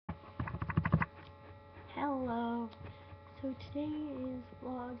Hello. So today is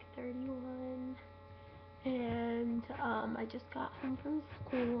vlog 31 and I just got home from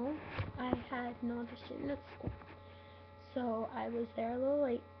school. I had an audition at school, so I was there a little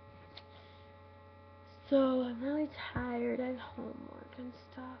late. So I'm really tired. I have homework and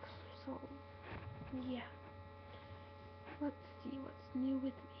stuff. So yeah. Let's see what's new with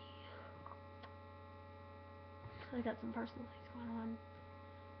me. I got some personal things going on.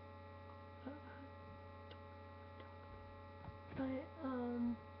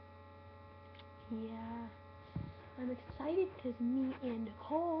 Yeah, I'm excited because me and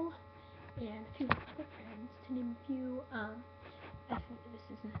Nicole and a few other friends, to name a few, I think this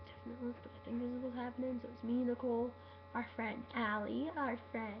isn't a definite list, but I think this is what's happening. So it's me, Nicole, our friend Allie, our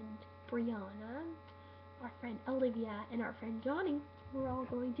friend Brianna, our friend Olivia, and our friend Johnny. We're all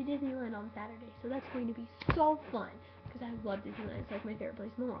going to Disneyland on Saturday, so that's going to be so fun because I love Disneyland. It's like my favorite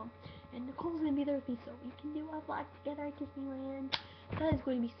place in the world. And Nicole's going to be there with me, so we can do a vlog together at Disneyland. That is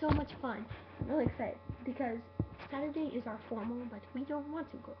going to be so much fun. I'm really excited because Saturday is our formal, but we don't want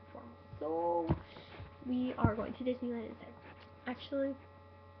to go formal, so we are going to Disneyland instead. Actually,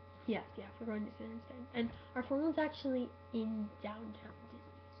 yes, we're going to Disneyland instead. And our formal is actually in downtown Disney,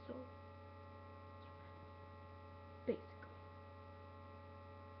 so basically.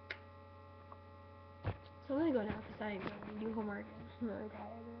 So I'm gonna go now because I'm going to do homework and I'm really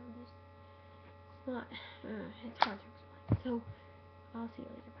tired and I'm just, it's hard to explain. So I'll see you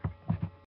later. Bye.